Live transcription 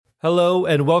Hello,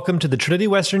 and welcome to the Trinity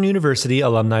Western University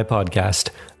Alumni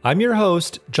Podcast. I'm your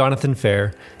host, Jonathan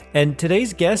Fair, and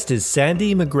today's guest is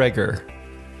Sandy McGregor.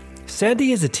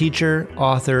 Sandy is a teacher,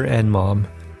 author, and mom.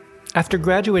 After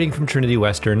graduating from Trinity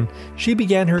Western, she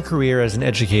began her career as an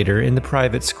educator in the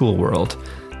private school world,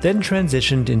 then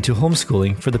transitioned into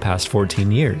homeschooling for the past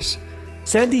 14 years.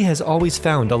 Sandy has always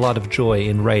found a lot of joy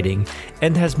in writing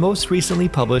and has most recently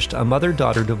published a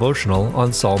mother-daughter devotional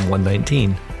on Psalm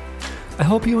 119. I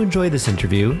hope you enjoy this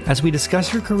interview as we discuss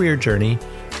her career journey,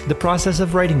 the process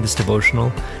of writing this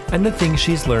devotional, and the things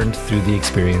she's learned through the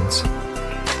experience.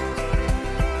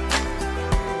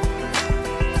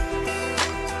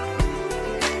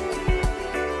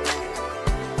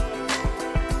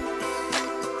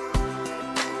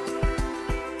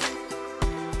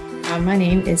 My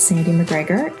name is Sandy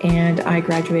McGregor, and I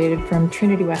graduated from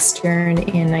Trinity Western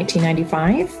in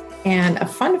 1995. And a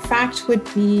fun fact would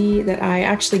be that I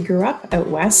actually grew up out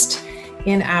west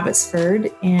in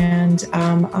Abbotsford, and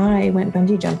I went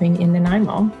bungee jumping in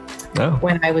Nanaimo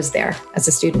when I was there as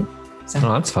a student. So,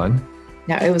 that's fun.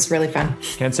 Yeah, it was really fun.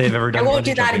 Can't say I've ever done. I won't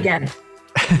do that again.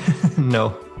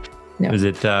 No. Was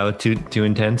it too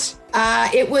intense?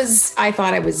 It was. I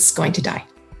thought I was going to die.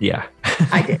 Yeah.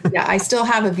 I did. Yeah, I still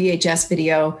have a VHS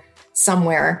video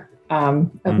somewhere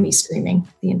of me screaming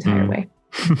the entire way.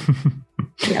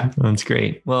 Yeah. That's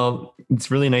great. Well,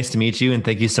 it's really nice to meet you, and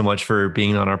thank you so much for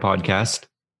being on our podcast.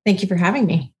 Thank you for having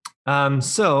me.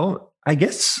 So I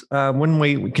guess one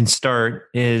way we can start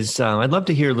is I'd love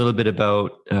to hear a little bit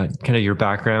about kind of your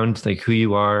background, like who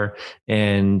you are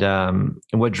and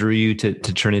what drew you to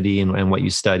Trinity and what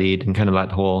you studied and kind of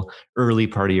that whole early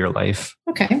part of your life.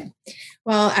 Okay.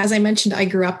 Well, as I mentioned, I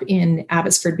grew up in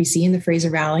Abbotsford, BC, in the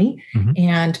Fraser Valley,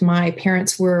 and my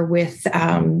parents were with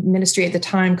ministry at the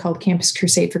time called Campus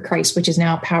Crusade for Christ, which is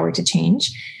now Power to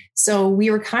Change. So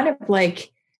we were kind of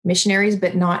like missionaries,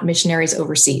 but not missionaries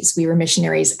overseas. We were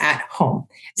missionaries at home.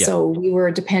 Yeah. So we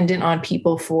were dependent on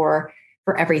people for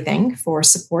everything, for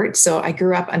support. So I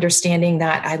grew up understanding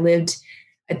that I lived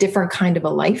a different kind of a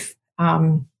life.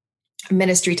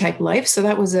 Ministry type life. So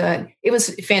it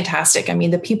was fantastic. I mean,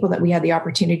 the people that we had the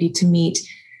opportunity to meet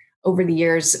over the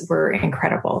years were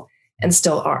incredible and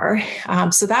still are.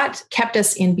 So that kept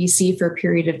us in BC for a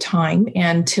period of time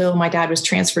until my dad was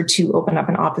transferred to open up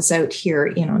an office out here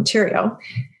in Ontario.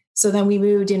 So then we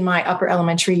moved in my upper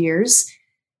elementary years,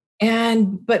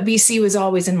 but BC was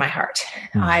always in my heart.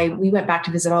 We went back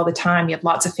to visit all the time. We had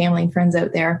lots of family and friends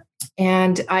out there.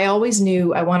 And I always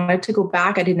knew I wanted to go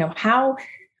back. I didn't know how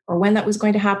or when that was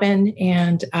going to happen.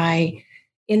 And I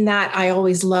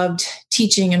always loved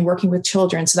teaching and working with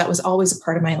children. So that was always a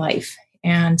part of my life.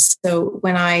 And so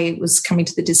when I was coming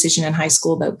to the decision in high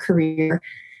school about career,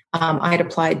 I had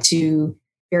applied to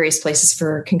various places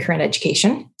for concurrent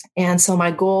education. And so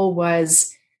my goal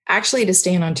was actually to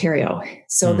stay in Ontario.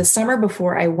 So the summer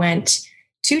before I went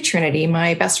to Trinity,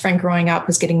 my best friend growing up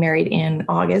was getting married in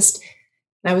August.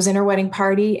 I was in her wedding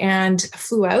party and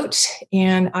flew out,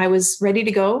 and I was ready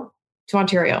to go to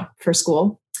Ontario for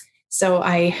school. So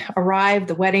I arrived,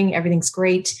 the wedding, everything's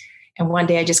great. And one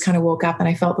day I just kind of woke up and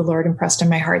I felt the Lord impressed on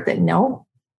my heart that, no,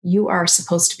 you are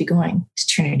supposed to be going to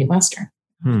Trinity Western.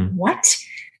 What?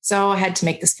 So I had to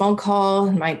make this phone call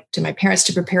to my parents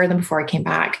to prepare them before I came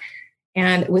back.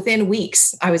 And within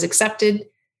weeks, I was accepted.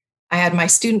 I had my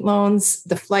student loans,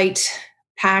 the flight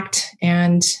packed,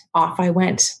 and off I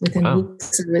went within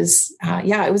weeks. It was,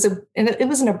 it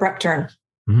was an abrupt turn,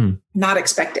 not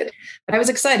expected, but I was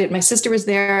excited. My sister was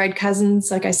there. I had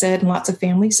cousins, like I said, and lots of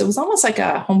family. So it was almost like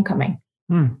a homecoming.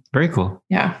 Very cool.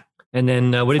 Yeah. And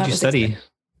then what did you study?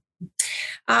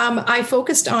 I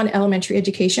focused on elementary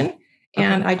education,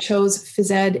 and I chose phys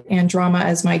ed and drama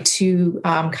as my two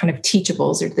kind of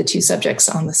teachables, or the two subjects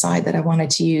on the side that I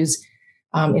wanted to use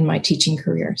in my teaching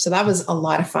career. So that was a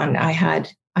lot of fun. I had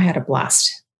a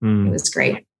blast. It was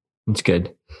great. That's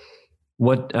good.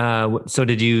 So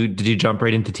did you jump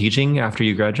right into teaching after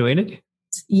you graduated?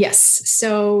 Yes.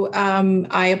 So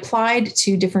I applied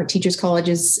to different teachers'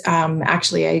 colleges,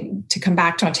 to come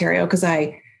back to Ontario because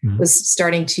I was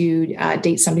starting to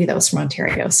date somebody that was from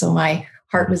Ontario. So my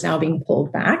heart was now being pulled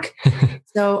back.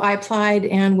 So I applied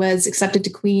and was accepted to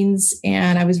Queen's,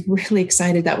 and I was really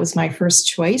excited. That was my first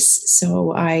choice.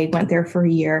 So I went there for a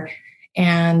year.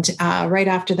 And right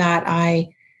after that, I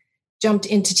jumped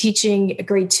into teaching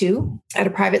grade 2 at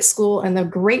a private school. And the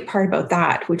great part about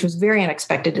that, which was very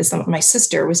unexpected, is that my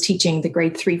sister was teaching the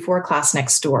grade 3-4 class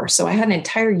next door. So I had an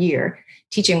entire year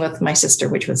teaching with my sister,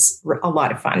 which was a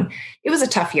lot of fun. It was a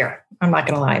tough year. I'm not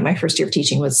going to lie. My first year of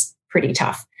teaching was pretty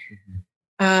tough.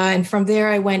 And from there,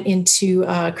 I went into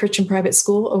a Christian private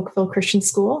school, Oakville Christian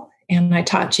School. and I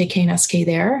taught JK and SK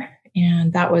there.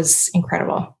 And that was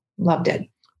incredible. Loved it.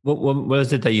 What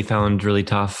was it that you found really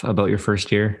tough about your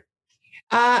first year?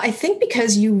 I think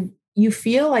because you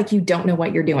feel like you don't know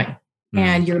what you're doing,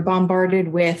 and you're bombarded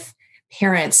with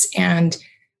parents and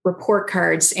report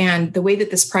cards. And the way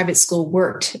that this private school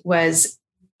worked was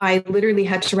I literally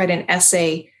had to write an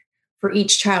essay for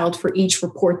each child for each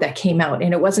report that came out.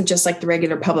 And it wasn't just like the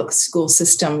regular public school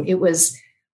system. It was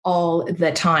all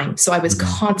the time. So I was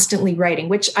constantly writing,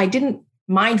 which I didn't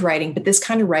mind writing, but this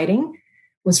kind of writing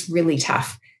was really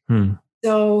tough.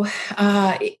 So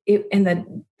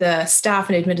the staff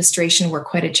and administration were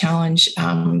quite a challenge.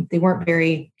 They weren't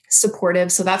very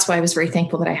supportive. So that's why I was very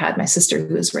thankful that I had my sister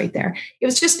who was right there. It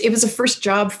was a first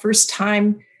job, first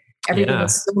time. Everything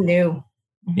was so new.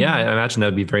 Yeah, I imagine that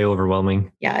would be very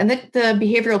overwhelming. Yeah. And the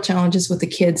behavioral challenges with the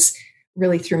kids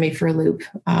really threw me for a loop.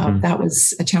 That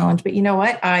was a challenge. But you know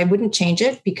what? I wouldn't change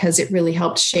it because it really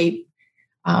helped shape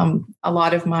a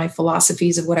lot of my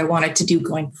philosophies of what I wanted to do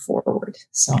going forward.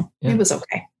 So it was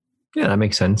okay. Yeah, that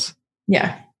makes sense.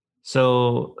 Yeah.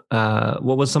 So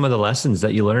what was some of the lessons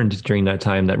that you learned during that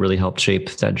time that really helped shape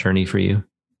that journey for you?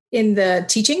 In the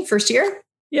teaching first year?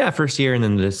 Yeah, first year and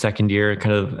then the second year,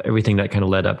 kind of everything that kind of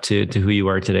led up to who you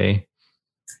are today.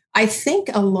 I think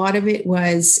a lot of it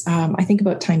was, I think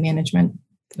about time management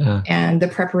and the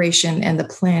preparation and the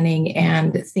planning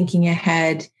and thinking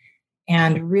ahead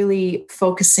and really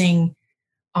focusing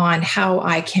on how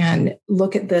I can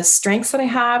look at the strengths that I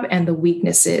have and the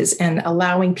weaknesses and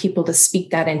allowing people to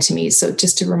speak that into me. So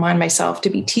just to remind myself to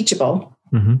be teachable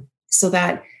so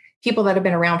that people that have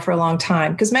been around for a long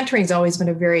time, because mentoring has always been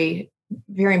a very,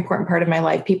 very important part of my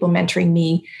life, people mentoring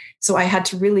me. So I had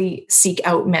to really seek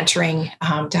out mentoring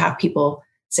to have people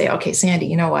say, okay, Sandy,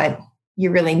 you know what? You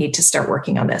really need to start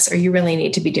working on this, or you really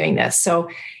need to be doing this. So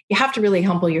you have to really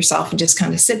humble yourself and just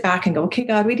kind of sit back and go, okay,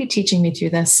 God, what are you teaching me through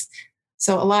this?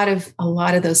 So a lot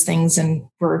of those things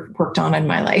were worked on in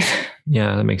my life.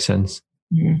 Yeah, that makes sense.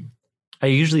 I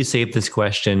usually save this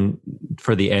question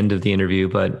for the end of the interview,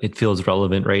 but it feels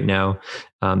relevant right now.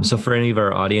 So for any of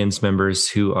our audience members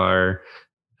who are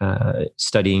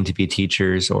studying to be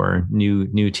teachers or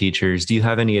new teachers, do you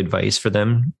have any advice for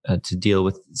them to deal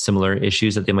with similar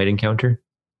issues that they might encounter?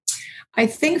 I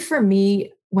think for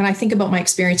me, when I think about my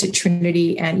experience at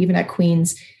Trinity and even at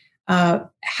Queen's,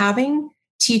 having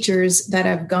teachers that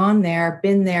have gone there,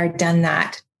 been there, done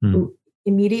that,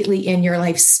 immediately in your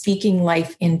life, speaking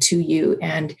life into you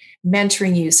and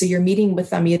mentoring you. So you're meeting with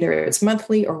them, either it's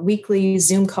monthly or weekly,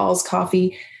 Zoom calls,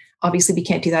 coffee. Obviously, we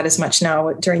can't do that as much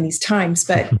now during these times,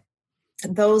 but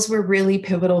those were really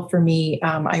pivotal for me.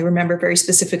 I remember very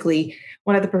specifically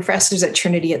one of the professors at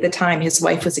Trinity at the time, his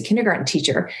wife was a kindergarten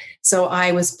teacher. So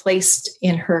I was placed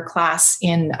in her class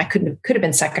could have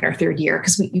been second or third year,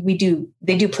 because they do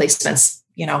placements,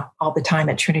 all the time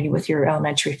at Trinity with your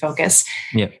elementary focus.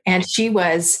 Yeah. And she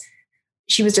was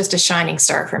just a shining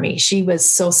star for me. She was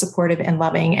so supportive and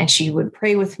loving, and she would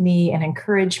pray with me and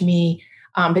encourage me.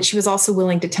 But she was also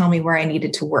willing to tell me where I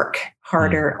needed to work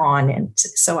harder on. And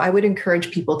so I would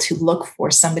encourage people to look for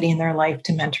somebody in their life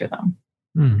to mentor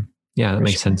them. Yeah, that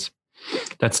makes sense.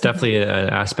 That's definitely an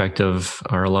aspect of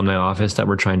our alumni office that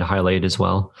we're trying to highlight as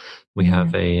well. We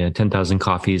have a 10,000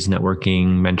 Coffees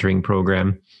networking mentoring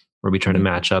program where we try to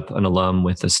match up an alum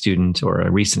with a student or a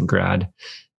recent grad.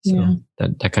 So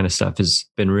that kind of stuff has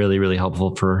been really, really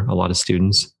helpful for a lot of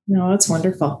students. No, that's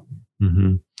wonderful.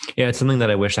 Yeah, it's something that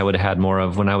I wish I would have had more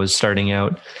of when I was starting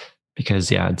out,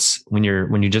 because it's when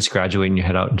you just graduate and you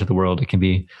head out into the world, it can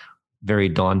be very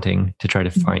daunting to try to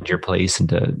find your place and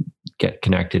to get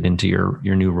connected into your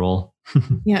new role.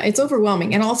 Yeah, it's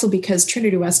overwhelming. And also because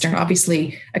Trinity Western,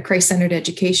 obviously a Christ-centered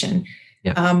education,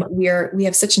 we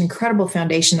have such an incredible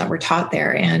foundation that we're taught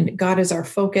there, and God is our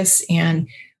focus, and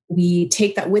we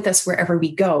take that with us wherever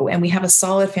we go. And we have a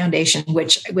solid foundation,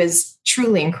 which was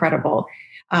truly incredible.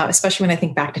 Especially when I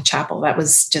think back to chapel, that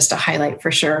was just a highlight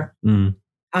for sure.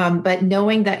 But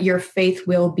knowing that your faith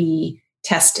will be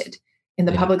tested in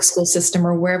the public school system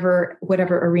or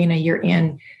whatever arena you're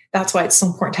in, that's why it's so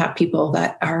important to have people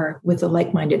that are with a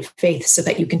like-minded faith, so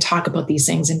that you can talk about these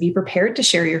things and be prepared to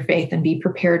share your faith and be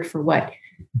prepared for what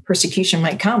persecution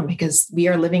might come, because we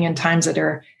are living in times that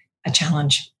are a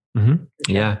challenge.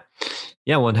 Yeah.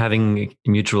 Well, and having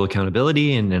mutual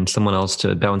accountability and someone else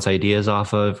to bounce ideas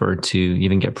off of, or to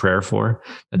even get prayer for,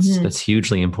 that's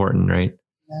hugely important, right?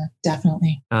 Yeah,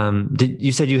 definitely.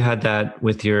 You said you had that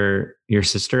with your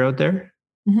sister out there?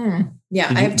 Yeah,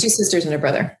 I have two sisters and a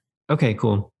brother. Okay,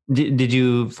 cool. Did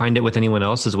you find it with anyone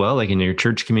else as well, like in your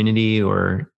church community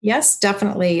or? Yes,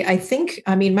 definitely.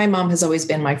 I mean, my mom has always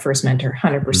been my first mentor,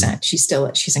 100%.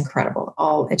 She's incredible,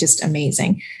 just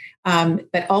amazing.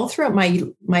 But all throughout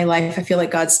my life, I feel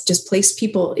like God's just placed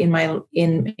people in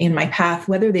my path,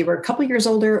 whether they were a couple years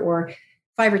older or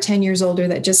 5 or 10 years older,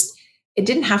 that just, it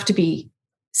didn't have to be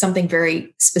something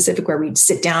very specific where we'd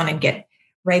sit down and get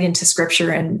right into scripture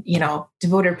and,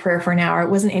 devoted prayer for an hour. It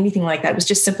wasn't anything like that. It was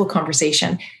just simple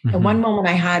conversation. Mm-hmm. And one moment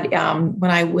I had when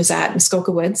I was at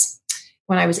Muskoka Woods,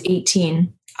 when I was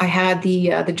 18, I had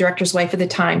the director's wife at the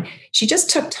time. She just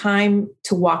took time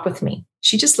to walk with me.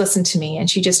 She just listened to me and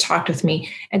she just talked with me.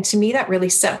 And to me, that really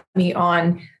set me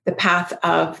on the path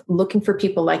of looking for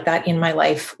people like that in my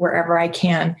life wherever I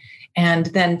can. And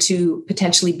then to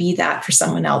potentially be that for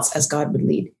someone else as God would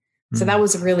lead. So that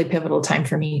was a really pivotal time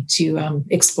for me to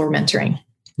explore mentoring.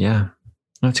 Yeah,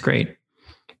 that's great.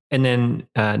 And then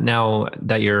now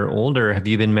that you're older, have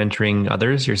you been mentoring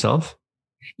others yourself?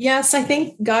 Yes, I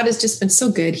think God has just been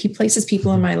so good. He places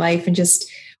people in my life, and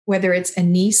just whether it's a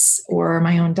niece or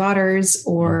my own daughters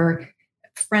or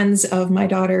friends of my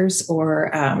daughters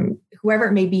or whoever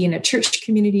it may be in a church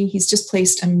community, he's just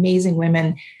placed amazing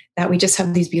women that we just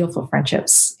have these beautiful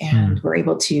friendships, and we're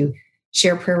able to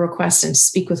share prayer requests and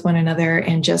speak with one another,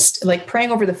 and just like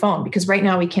praying over the phone, because right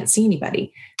now we can't see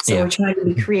anybody. So we're trying to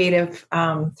be creative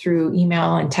through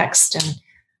email and text.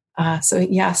 And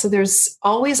so there's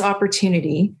always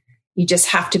opportunity. You just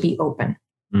have to be open.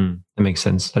 That makes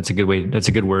sense. That's a good way. That's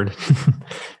a good word.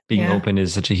 Being open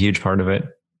is such a huge part of it.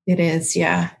 It is.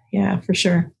 Yeah. Yeah, for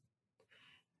sure.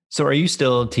 So are you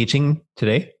still teaching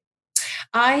today?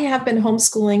 I have been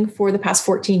homeschooling for the past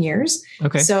 14 years.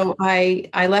 Okay. So I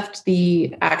left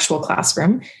the actual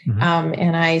classroom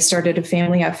and I started a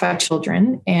family. I have 5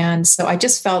 children. And so I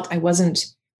just felt I wasn't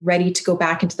ready to go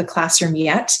back into the classroom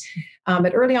yet.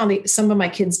 But early on, some of my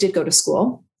kids did go to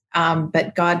school,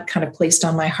 but God kind of placed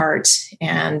on my heart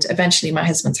and eventually my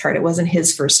husband's heart. It wasn't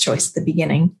his first choice at the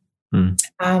beginning.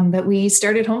 But we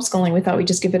started homeschooling. We thought we'd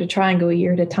just give it a try and go a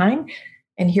year at a time.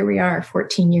 And here we are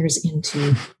 14 years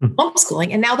into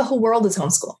homeschooling. And now the whole world is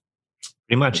homeschool.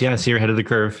 Pretty much. Yeah. So you're ahead of the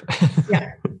curve.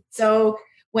 Yeah. So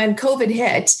when COVID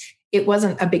hit, it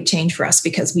wasn't a big change for us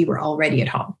because we were already at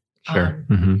home. Sure.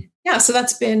 Yeah. So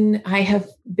I have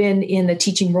been in the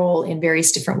teaching role in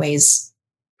various different ways,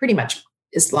 pretty much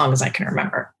as long as I can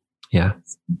remember. Yeah.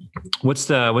 What's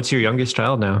your youngest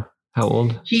child now? How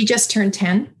old? He just turned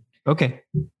 10. Okay.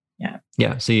 Yeah.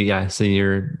 Yeah. So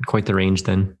you're quite the range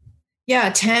then.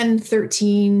 Yeah, 10,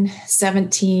 13,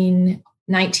 17,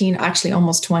 19, actually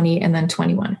almost 20, and then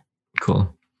 21.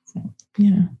 Cool.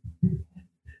 Yeah.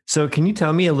 So can you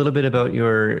tell me a little bit about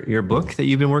your book that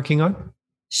you've been working on?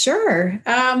 Sure.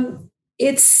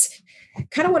 It's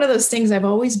kind of one of those things. I've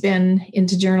always been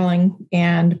into journaling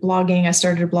and blogging. I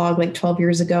started a blog like 12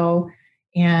 years ago,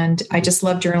 and I just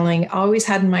love journaling. I always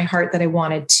had in my heart that I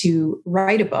wanted to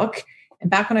write a book. And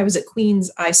back when I was at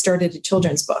Queen's, I started a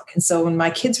children's book. And so when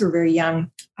my kids were very young,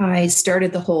 I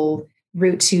started the whole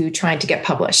route to trying to get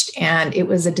published. And it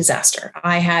was a disaster.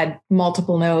 I had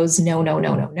multiple no's,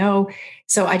 no.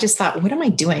 So I just thought, what am I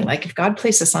doing? Like, if God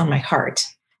placed this on my heart,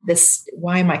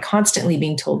 why am I constantly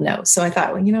being told no? So I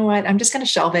thought, well, you know what? I'm just going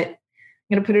to shelve it. I'm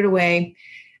going to put it away,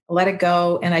 let it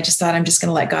go. And I just thought, I'm just going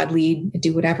to let God lead and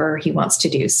do whatever he wants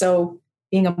to do. So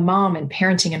being a mom and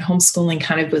parenting and homeschooling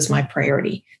kind of was my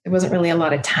priority. There wasn't really a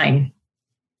lot of time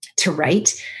to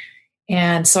write.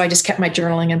 And so I just kept my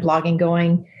journaling and blogging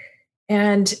going.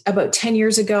 And about 10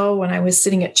 years ago, when I was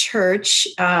sitting at church,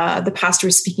 the pastor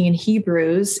was speaking in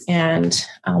Hebrews, and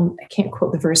I can't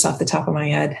quote the verse off the top of my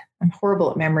head. I'm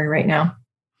horrible at memory right now.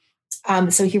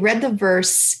 So he read the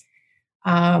verse,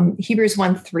 Hebrews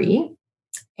 1:3.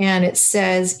 And it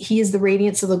says, he is the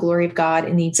radiance of the glory of God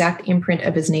and the exact imprint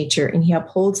of his nature, and he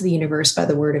upholds the universe by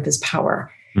the word of his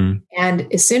power.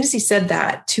 And as soon as he said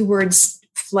that, 2 words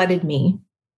flooded me: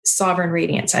 sovereign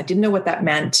radiance. I didn't know what that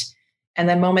meant. And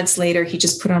then moments later, he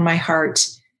just put on my heart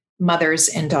mothers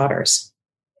and daughters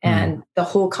and the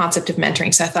whole concept of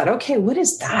mentoring. So I thought, okay, what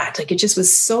is that? Like, it just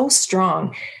was so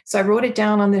strong. So I wrote it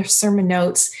down on the sermon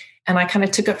notes, and I kind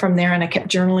of took it from there, and I kept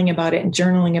journaling about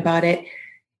it.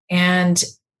 And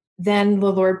then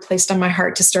the Lord placed on my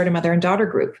heart to start a mother and daughter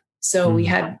group. So we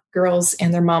had girls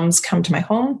and their moms come to my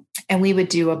home, and we would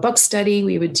do a book study.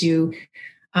 We would do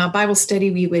a Bible study.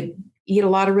 We would eat a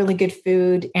lot of really good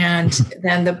food. And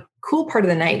then the cool part of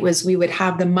the night was we would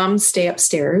have the moms stay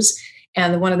upstairs,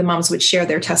 and one of the moms would share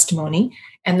their testimony.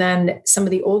 And then some of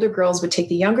the older girls would take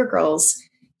the younger girls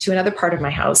to another part of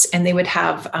my house, and they would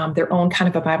have their own kind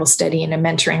of a Bible study and a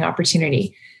mentoring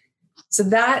opportunity. So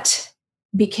that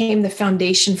became the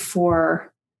foundation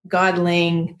for God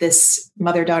laying this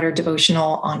mother-daughter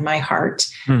devotional on my heart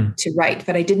to write,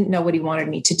 but I didn't know what he wanted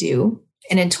me to do.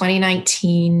 And in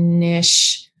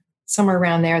 2019-ish, somewhere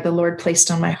around there, the Lord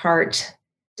placed on my heart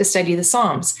to study the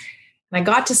Psalms. And I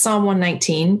got to Psalm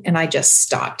 119 and I just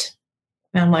stopped.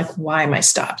 And I'm like, why am I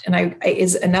stopped? And I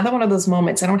is another one of those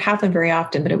moments. I don't have them very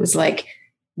often, but it was like,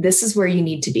 this is where you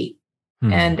need to be.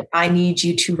 And I need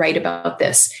you to write about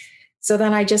this. So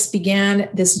then I just began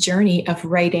this journey of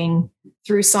writing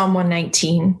through Psalm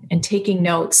 119 and taking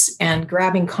notes and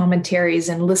grabbing commentaries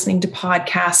and listening to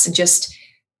podcasts and just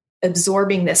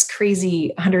absorbing this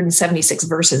crazy 176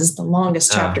 verses, the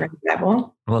longest chapter in the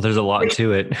Bible. Well, there's a lot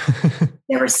to it.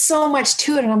 There was so much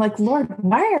to it. And I'm like, Lord,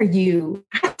 why are you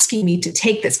asking me to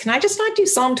take this? Can I just not do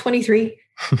Psalm 23?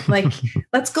 Like,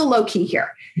 let's go low key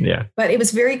here. Yeah. But it was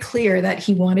very clear that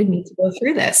he wanted me to go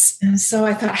through this. And so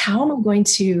I thought, how am I going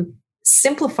to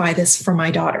simplify this for my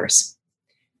daughters?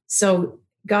 So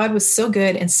God was so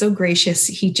good and so gracious.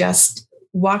 He just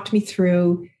walked me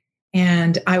through,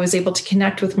 and I was able to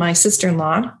connect with my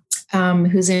sister-in-law,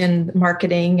 who's in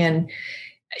marketing, and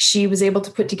she was able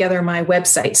to put together my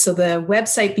website. So the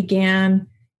website began,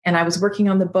 and I was working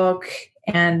on the book,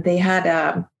 and they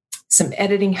had some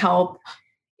editing help.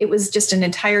 It was just an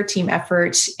entire team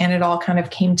effort, and it all kind of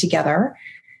came together.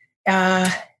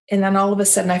 And then all of a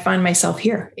sudden I find myself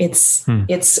here. It's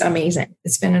amazing.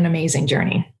 It's been an amazing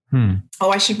journey.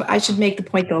 Oh, I should make the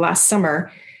point though, last summer,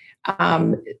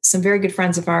 some very good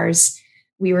friends of ours,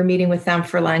 we were meeting with them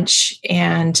for lunch,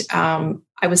 and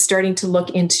I was starting to look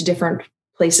into different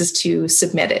places to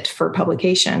submit it for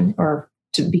publication or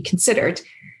to be considered.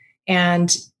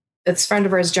 And this friend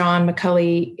of ours, John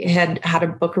McCulley, had a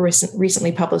book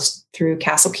recently published through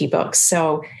Castle Key Books.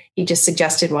 So he just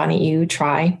suggested, why don't you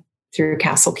try through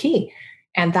Castle Key?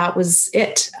 And that was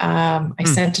it. I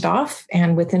sent it off,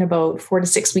 and within about 4 to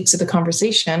 6 weeks of the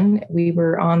conversation, we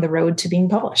were on the road to being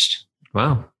published.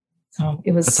 Wow. So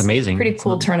it was That's amazing. A pretty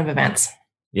cool turn of events.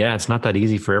 Yeah, it's not that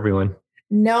easy for everyone.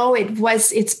 No,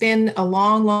 it's been a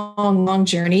long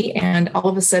journey. And all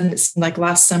of a sudden, it's like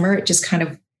last summer,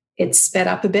 it sped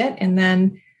up a bit. And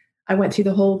then I went through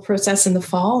the whole process in the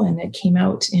fall, and it came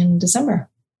out in December.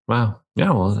 Wow.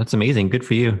 Yeah, well, that's amazing. Good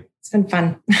for you. It's been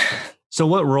fun. So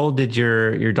what role did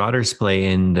your daughters play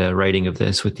in the writing of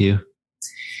this with you?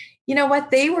 You know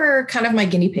what? They were kind of my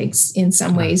guinea pigs in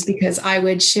some ways, because I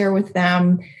would share with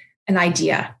them an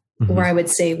idea, or I would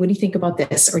say, what do you think about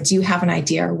this? Or do you have an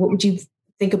idea? Or what would you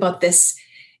think about this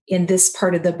in this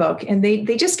part of the book? And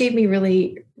they just gave me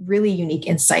really, really unique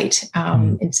insight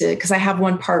because I have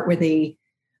one part where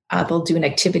they'll do an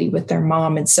activity with their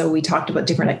mom. And so we talked about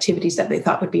different activities that they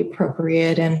thought would be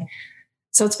appropriate. And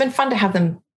so it's been fun to have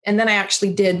them. And then I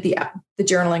actually did the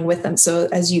journaling with them. So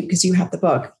because you have the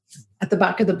book, at the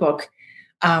back of the book,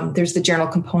 there's the journal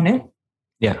component.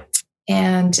 Yeah.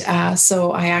 And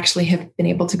so I actually have been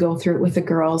able to go through it with the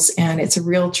girls, and it's a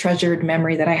real treasured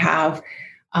memory that I have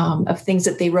of things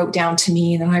that they wrote down to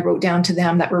me and then I wrote down to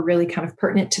them that were really kind of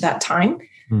pertinent to that time.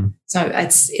 So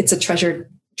it's a treasured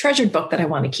book that I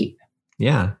want to keep.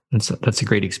 Yeah. That's a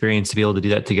great experience to be able to do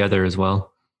that together as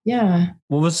well. Yeah.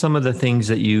 What was some of the things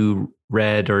that you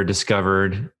read or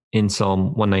discovered in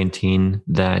Psalm 119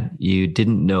 that you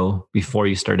didn't know before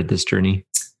you started this journey?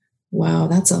 Wow,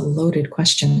 that's a loaded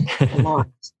question. A lot.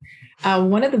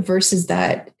 One of the verses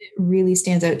that really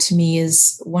stands out to me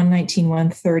is 119,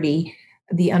 130.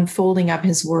 The unfolding of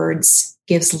his words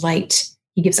gives light.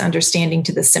 He gives understanding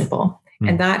to the simple.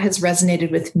 And that has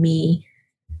resonated with me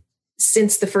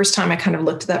since the first time I kind of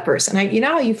looked at that verse. And you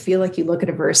know how you feel like you look at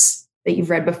a verse that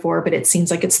you've read before, but it seems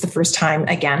like it's the first time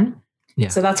again. Yeah.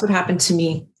 So that's what happened to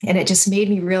me. And it just made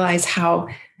me realize how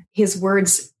his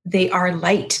words, they are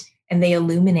light and they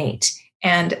illuminate.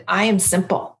 And I am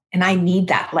simple and I need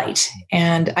that light.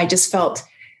 And I just felt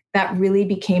that really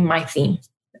became my theme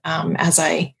as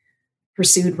I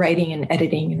pursued writing and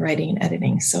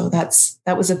editing. So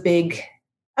that was a big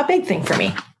thing for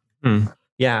me.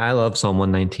 Yeah, I love Psalm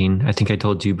 119. I think I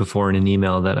told you before in an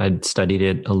email that I'd studied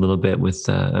it a little bit with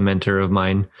a mentor of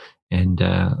mine. And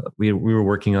we were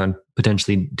working on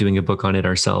potentially doing a book on it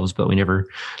ourselves, but we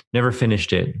never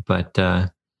finished it. But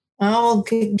I'll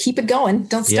keep it going.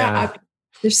 Don't stop. Yeah.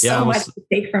 There's so much to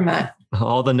take from it.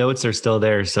 All the notes are still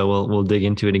there, so we'll dig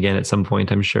into it again at some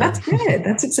point, I'm sure. That's good.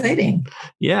 That's exciting.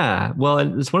 Yeah. Well,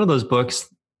 it's one of those books,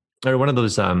 or one of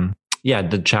those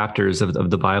the chapters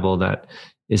of the Bible that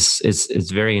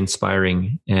is very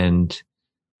inspiring, and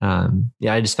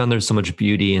Yeah, I just found there's so much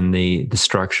beauty in the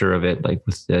structure of it, like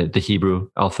with the Hebrew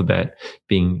alphabet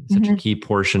being such a key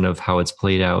portion of how it's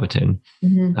played out, and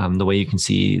the way you can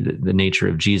see the nature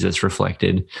of Jesus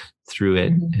reflected through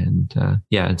it. And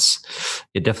it's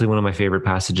definitely one of my favorite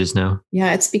passages now.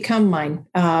 Yeah, it's become mine.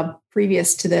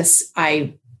 Previous to this,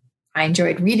 I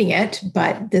enjoyed reading it,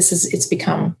 but it's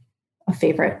become a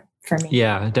favorite for me.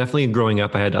 Yeah, definitely. Growing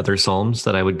up, I had other Psalms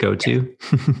that I would go to.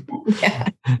 Yeah.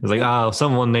 It was like,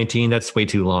 Psalm 119, that's way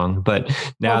too long. But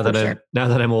now that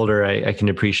I'm older, I can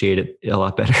appreciate it a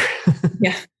lot better.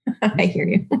 Yeah, I hear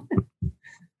you.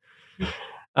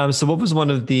 So what was one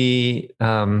of the,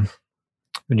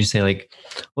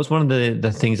 what's one of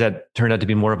the things that turned out to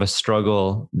be more of a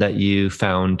struggle that you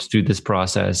found through this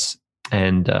process?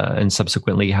 And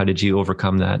subsequently, how did you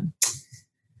overcome that?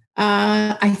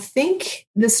 I think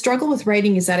the struggle with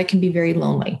writing is that it can be very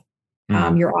lonely.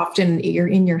 You're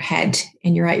in your head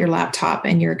and you're at your laptop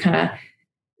and you're kind of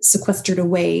sequestered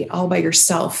away all by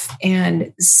yourself,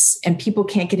 and people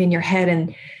can't get in your head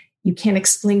and you can't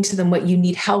explain to them what you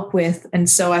need help with. And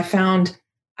so I found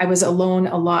I was alone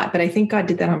a lot, but I think God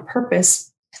did that on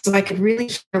purpose so I could really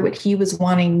hear what he was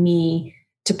wanting me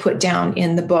to put down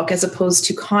in the book, as opposed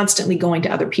to constantly going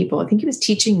to other people. I think he was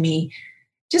teaching me,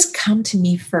 just come to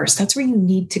me first. That's where you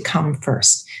need to come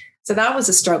first. So that was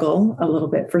a struggle a little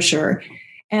bit for sure.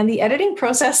 And the editing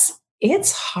process,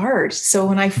 it's hard. So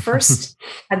when I first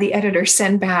had the editor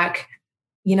send back,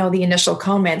 the initial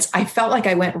comments, I felt like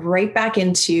I went right back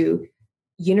into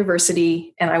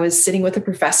university and I was sitting with a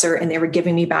professor and they were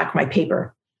giving me back my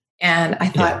paper. And I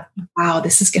thought, wow,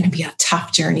 this is going to be a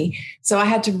tough journey. So I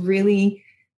had to really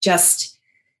just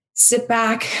sit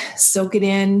back, soak it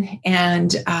in,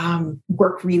 and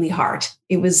work really hard.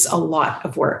 It was a lot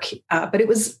of work, but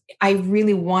I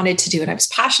really wanted to do it. I was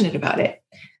passionate about it.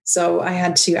 So I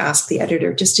had to ask the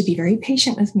editor just to be very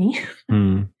patient with me.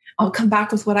 I'll come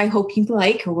back with what I hope you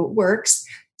like or what works.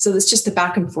 So it's just the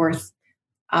back and forth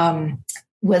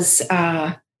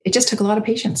it just took a lot of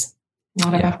patience, a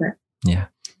lot of effort. Yeah.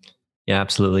 Yeah,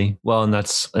 absolutely. Well, and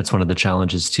that's one of the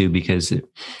challenges too, because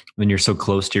when you're so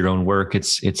close to your own work,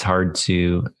 it's hard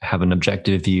to have an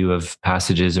objective view of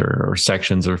passages or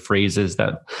sections or phrases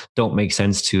that don't make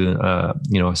sense to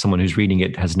someone who's reading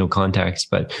it has no context.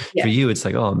 But for you, it's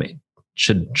like, oh, man,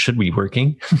 should we be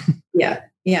working?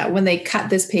 Yeah. When they cut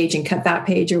this page and cut that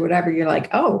page or whatever, you're like,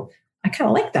 oh, I kind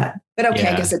of like that, but okay,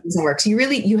 I guess it doesn't work. So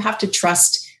you have to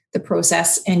trust the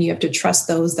process, and you have to trust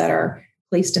those that are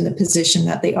placed in the position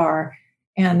that they are.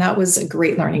 And that was a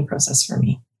great learning process for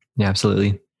me. Yeah,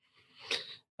 absolutely.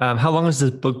 How long has this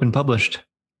book been published?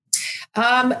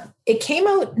 It came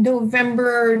out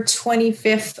November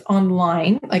 25th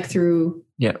online, like through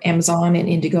Amazon and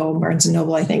Indigo, Barnes and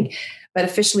Noble, I think. But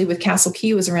officially with Castle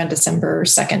Key was around December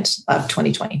 2nd of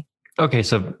 2020. Okay.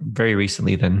 So very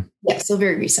recently then. Yeah. So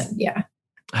very recent. Yeah.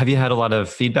 Have you had a lot of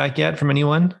feedback yet from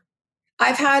anyone?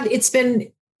 I've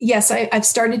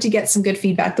started to get some good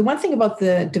feedback. The one thing about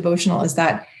the devotional is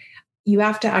that you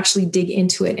have to actually dig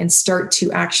into it and start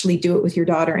to actually do it with your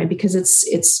daughter. And because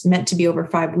it's meant to be over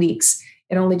 5 weeks,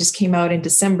 it only just came out in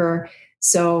December.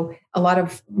 So a lot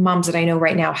of moms that I know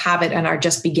right now have it and are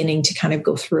just beginning to kind of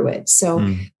go through it. So,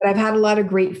 but I've had a lot of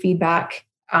great feedback,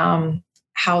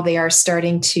 how they are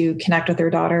starting to connect with their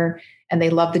daughter and they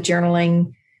love the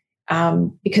journaling,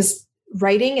 because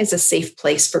writing is a safe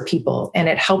place for people, and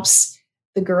it helps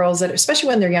the girls, especially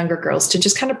when they're younger girls, to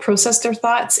just kind of process their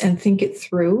thoughts and think it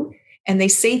through. And they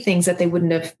say things that they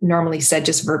wouldn't have normally said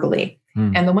just verbally.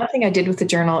 And the one thing I did with the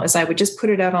journal is I would just put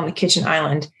it out on the kitchen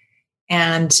island,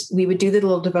 and we would do the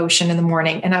little devotion in the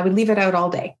morning, and I would leave it out all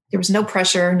day. There was no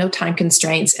pressure, no time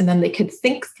constraints. And then they could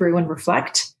think through and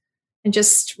reflect and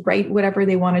just write whatever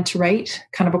they wanted to write,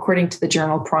 kind of according to the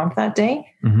journal prompt that day.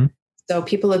 So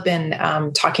people have been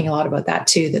talking a lot about that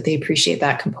too, that they appreciate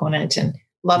that component and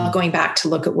love going back to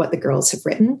look at what the girls have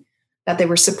written, that they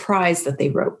were surprised that they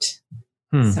wrote.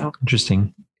 So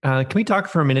interesting. Can we talk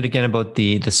for a minute again about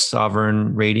the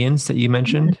sovereign radiance that you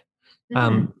mentioned?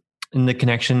 In the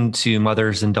connection to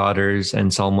mothers and daughters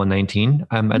and Psalm 119.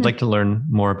 I'd like to learn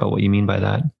more about what you mean by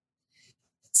that.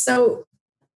 So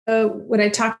what I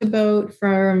talked about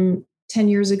from 10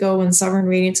 years ago when Sovereign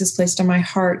Radiance was placed on my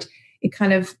heart, it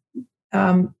kind of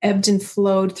ebbed and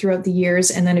flowed throughout the years.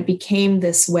 And then it became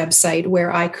this website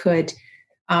where I could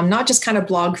not just kind of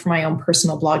blog for my own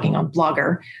personal blogging on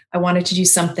Blogger. I wanted to do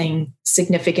something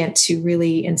significant to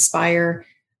really inspire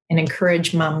and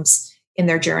encourage moms in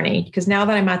their journey. Because now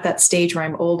that I'm at that stage where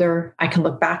I'm older, I can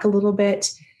look back a little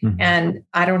bit and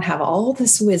I don't have all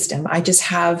this wisdom. I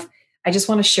just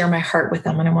want to share my heart with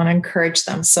them and I want to encourage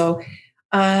them. So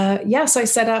So I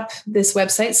set up this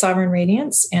website, Sovereign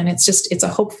Radiance, and it's a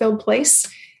hope-filled place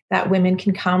that women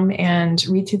can come and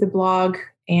read through the blog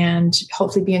and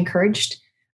hopefully be encouraged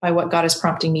by what God is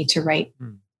prompting me to write.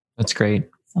 That's great.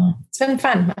 So it's been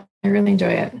fun. I really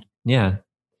enjoy it. Yeah.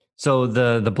 So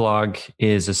the blog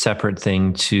is a separate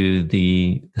thing to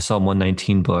the Psalm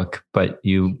 119 book, but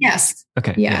you... Yes.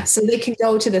 Okay. Yeah. So they can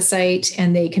go to the site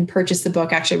and they can purchase the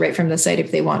book actually right from the site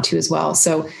if they want to as well.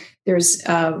 So there's,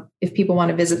 if people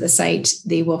want to visit the site,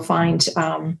 they will find,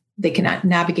 they can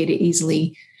navigate it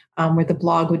easily where the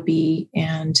blog would be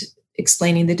and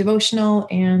explaining the devotional.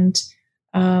 And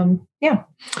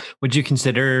Would you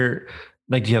consider...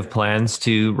 do you have plans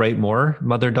to write more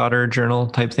mother-daughter journal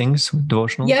type things,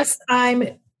 devotional? Yes,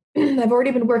 I've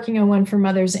already been working on one for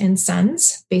mothers and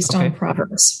sons based on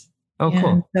Proverbs. Oh,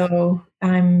 cool. So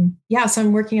I'm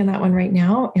working on that one right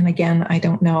now. And again, I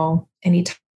don't know any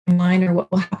timeline or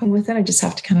what will happen with it. I just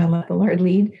have to kind of let the Lord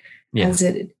lead as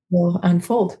it will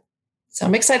unfold. So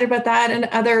I'm excited about that and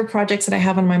other projects that I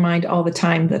have on my mind all the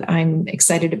time that I'm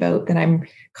excited about, that I'm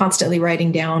constantly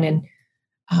writing down and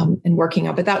working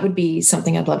on, but that would be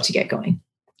something I'd love to get going.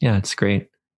 Yeah, it's great.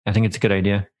 I think it's a good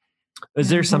idea. Is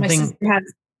there something?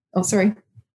 Sorry.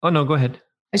 Oh no, go ahead.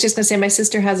 I was just going to say, my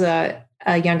sister has a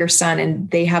younger son and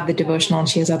they have the devotional and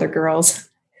she has other girls.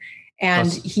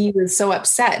 And he was so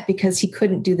upset because he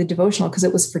couldn't do the devotional because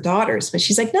it was for daughters, but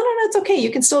she's like, no, it's okay.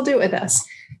 You can still do it with us.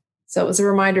 So it was a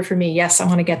reminder for me. Yes, I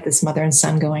want to get this mother and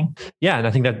son going. Yeah. And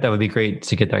I think that would be great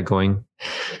to get that going.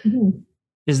 Mm-hmm.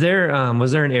 Was there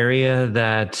an area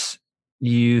that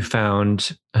you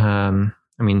found,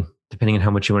 depending on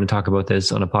how much you want to talk about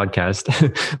this on a podcast,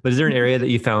 but is there an area that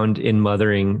you found in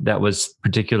mothering that was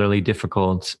particularly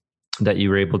difficult that you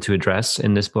were able to address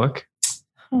in this book?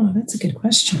 Oh, that's a good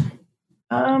question.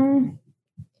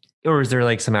 Or is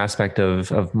there some aspect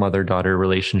of mother-daughter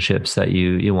relationships that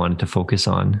you wanted to focus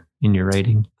on in your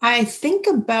writing? I think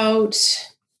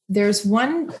there's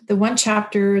the one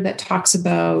chapter that talks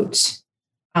about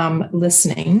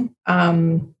listening.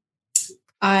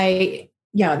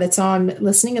 That's on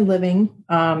listening and living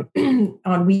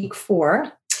on week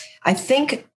 4. I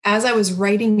think as I was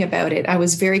writing about it, I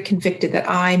was very convicted that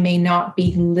I may not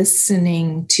be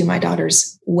listening to my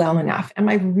daughters well enough. Am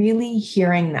I really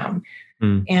hearing them?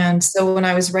 And so when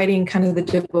I was writing kind of the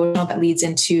devotional that leads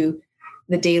into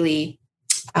the daily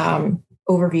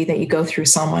overview that you go through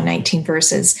Psalm 119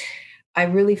 verses, I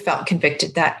really felt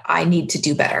convicted that I need to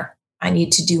do better. I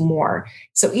need to do more.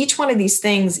 So each one of these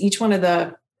things, each one of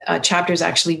the chapters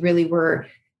actually really were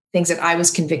things that I was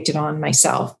convicted on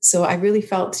myself. So I really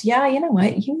felt, you know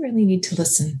what, you really need to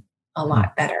listen a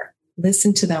lot better.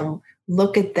 Listen to them,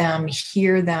 look at them,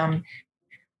 hear them.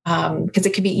 Because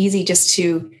it can be easy just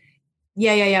to,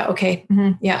 okay.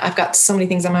 Mm-hmm, I've got so many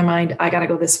things on my mind. I got to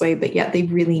go this way, but they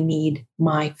really need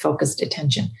my focused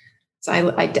attention. So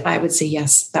I would say,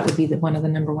 yes, that would be one of the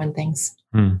number one things.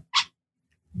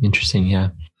 Interesting. Yeah.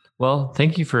 Well,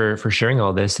 thank you for sharing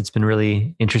all this. It's been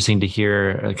really interesting to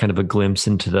hear a kind of a glimpse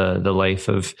into the life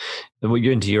of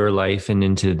into your life and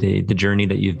into the journey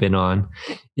that you've been on.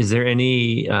 Is there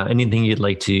anything you'd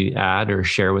like to add or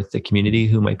share with the community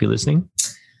who might be listening?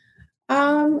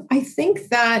 I think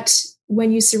that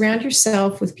when you surround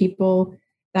yourself with people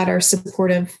that are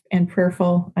supportive and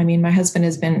prayerful, my husband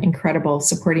has been incredible,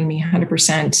 supporting me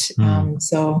 100%.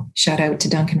 So shout out to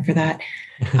Duncan for that.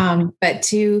 But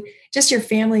to just your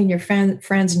family and your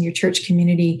friends and your church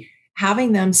community,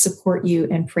 having them support you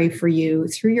and pray for you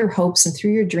through your hopes and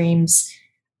through your dreams,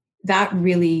 that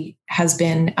really has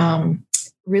been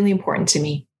really important to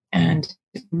me and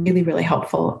really, really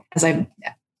helpful as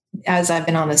I've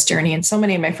been on this journey. And so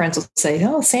many of my friends will say,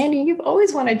 "Oh, Sandy, you've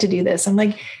always wanted to do this." I'm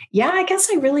like, yeah, I guess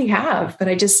I really have. But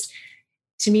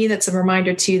to me, that's a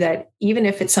reminder too, that even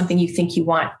if it's something you think you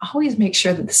want, always make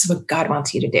sure that this is what God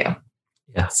wants you to do.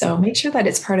 Yeah. So make sure that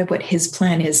it's part of what his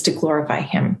plan is to glorify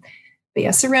him.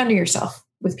 But surrounding yourself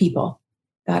with people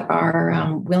that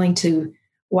are willing to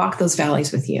walk those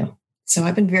valleys with you. So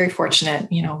I've been very fortunate.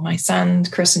 My son,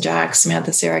 Chris and Jack,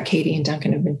 Samantha, Sarah, Katie, and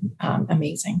Duncan have been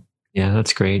amazing. Yeah,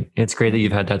 that's great. It's great that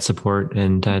you've had that support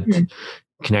and that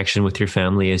connection with your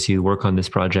family as you work on this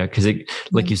project. Because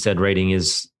like you said, writing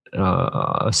is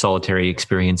a solitary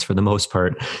experience for the most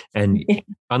part. And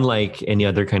unlike any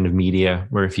other kind of media,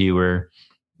 where if you were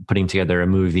putting together a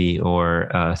movie or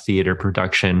a theater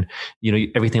production,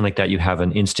 everything like that, you have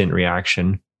an instant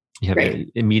reaction. You have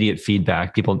immediate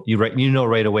feedback. People, you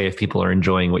right away if people are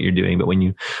enjoying what you're doing. But when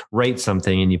you write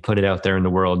something and you put it out there in the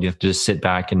world, you have to just sit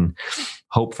back and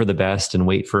hope for the best and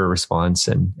wait for a response,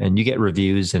 and you get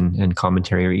reviews and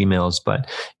commentary or emails, but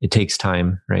it takes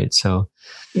time, right? So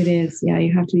it is. Yeah.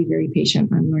 You have to be very patient.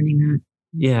 I'm learning that.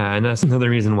 Yeah. And that's another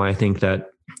reason why I think that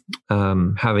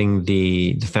having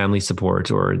the family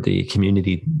support or the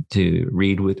community to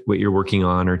read with what you're working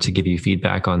on or to give you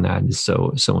feedback on that is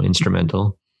so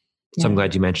instrumental. So I'm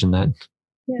glad you mentioned that.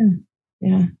 Yeah.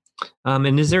 Yeah.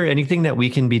 And is there anything that we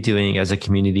can be doing as a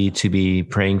community to be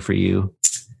praying for you?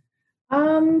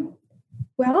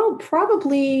 Well,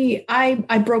 probably I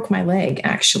broke my leg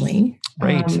actually.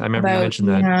 Right. I remember you mentioned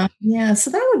that. Yeah.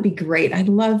 So that would be great. I'd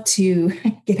love to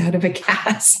get out of a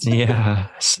cast. Yeah.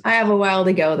 I have a while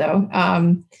to go though.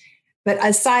 But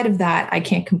aside of that, I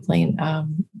can't complain.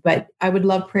 But I would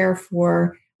love prayer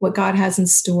for what God has in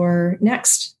store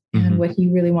next and what he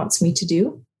really wants me to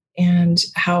do and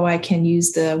how I can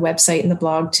use the website and the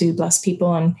blog to bless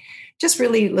people and just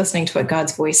really listening to what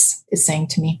God's voice is saying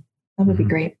to me. That would be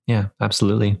great. Yeah,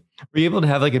 absolutely. Were you able to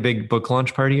have like a big book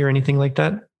launch party or anything like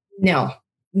that? No,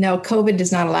 COVID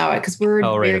does not allow it because we're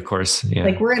of course. Yeah.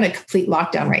 Like we're in a complete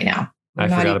lockdown right now. I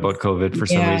forgot about COVID for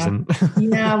some reason.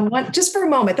 Just for a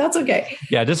moment. That's okay.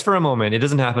 Yeah, just for a moment. It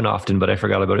doesn't happen often, but I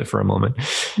forgot about it for a moment.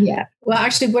 Yeah. Well,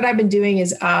 actually, what I've been doing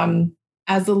is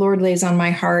as the Lord lays on my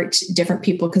heart, different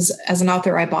people, because as an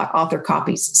author, I bought author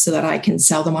copies so that I can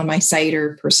sell them on my site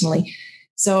or personally.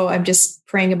 So I'm just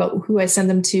praying about who I send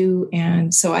them to.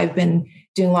 And so I've been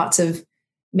doing lots of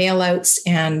mail outs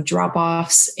and drop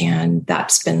offs. And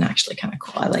that's been actually kind of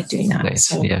cool. I like doing that. Nice.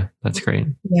 So, yeah, that's great.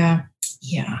 Yeah.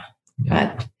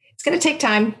 But it's going to take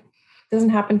time. It doesn't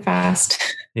happen fast.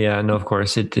 Yeah, no, of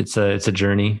course it's a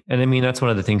journey. And I mean, that's one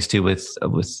of the things too, with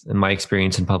my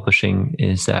experience in publishing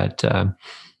is that,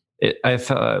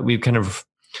 we've kind of,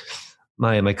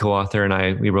 my co-author and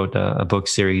I, we wrote a book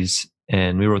series.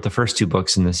 And we wrote the first 2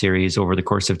 books in the series over the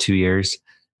course of 2 years.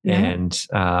 Yeah. And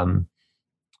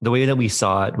the way that we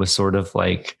saw it was sort of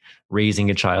like raising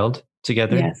a child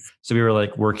together. Yes. So we were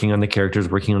like working on the characters,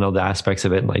 working on all the aspects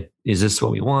of it. And like, is this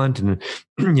what we want? And,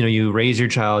 you raise your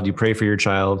child, you pray for your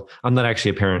child. I'm not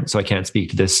actually a parent, so I can't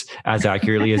speak to this as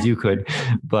accurately as you could.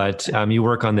 But you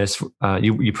work on this,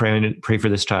 you pray for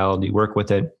this child, you work with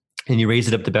it, and you raise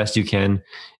it up the best you can.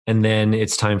 And then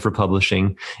it's time for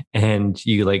publishing and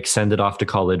you like send it off to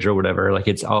college or whatever, like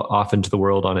it's off into the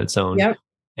world on its own. Yep.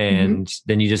 And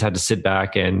then you just have to sit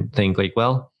back and think like,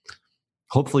 well,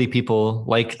 hopefully people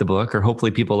like the book or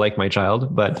hopefully people like my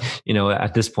child. But,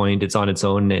 at this point it's on its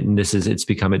own and it's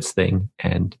become its thing.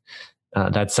 And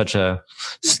that's such a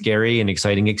scary and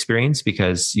exciting experience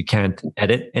because you can't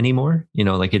edit anymore.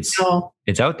 It's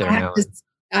out there now.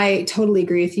 I totally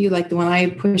agree with you. Like when I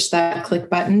pushed that click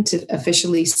button to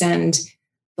officially send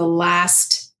the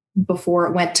last before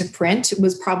it went to print, it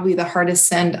was probably the hardest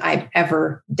send I've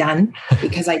ever done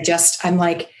because I'm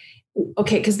like,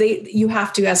 okay, because you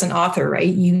have to, as an author,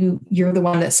 right? You're the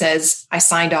one that says, I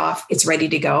signed off, it's ready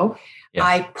to go. Yeah.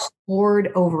 I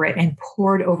poured over it.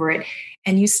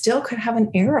 And you still could have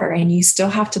an error and you still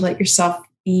have to let yourself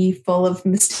be full of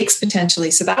mistakes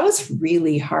potentially. So that was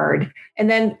really hard. And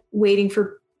then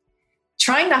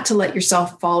trying not to let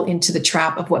yourself fall into the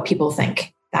trap of what people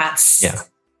think. That's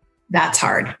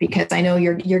hard because I know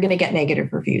you're going to get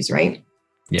negative reviews, right?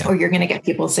 Yeah. Or you're going to get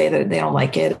people say that they don't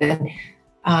like it.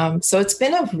 And so it's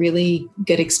been a really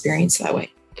good experience that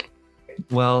way.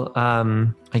 Well,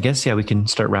 I guess, we can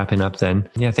start wrapping up then.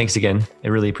 Yeah. Thanks again. I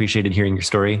really appreciated hearing your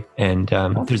story. And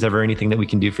if there's ever anything that we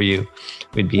can do for you,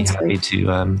 we'd be happy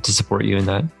to support you in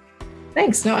that.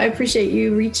 Thanks. No, I appreciate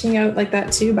you reaching out like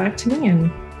that too, back to me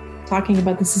and talking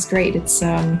about this is great. It's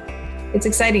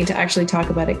exciting to actually talk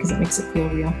about it because it makes it feel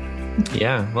real.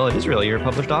 Yeah. Well, it is real. You're a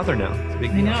published author now. It's a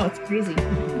big deal. I know. It's crazy.